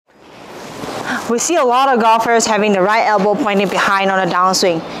we see a lot of golfers having the right elbow pointing behind on the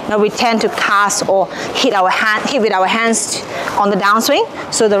downswing. You know, we tend to cast or hit with our hands on the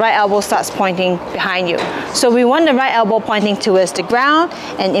downswing, so the right elbow starts pointing behind you. So we want the right elbow pointing towards the ground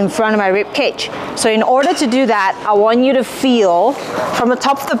and in front of my rib cage. So in order to do that, I want you to feel from the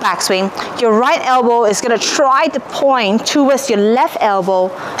top of the backswing, your right elbow is going to try to point towards your left elbow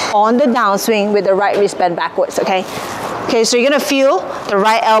on the downswing with the right wrist bent backwards, okay? Okay, so you're gonna feel the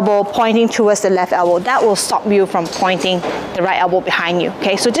right elbow pointing towards the left elbow. That will stop you from pointing the right elbow behind you,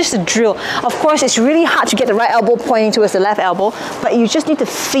 okay? So just a drill. Of course, it's really hard to get the right elbow pointing towards the left elbow, but you just need to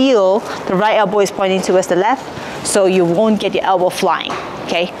feel the right elbow is pointing towards the left so you won't get your elbow flying,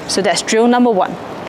 okay? So that's drill number 1.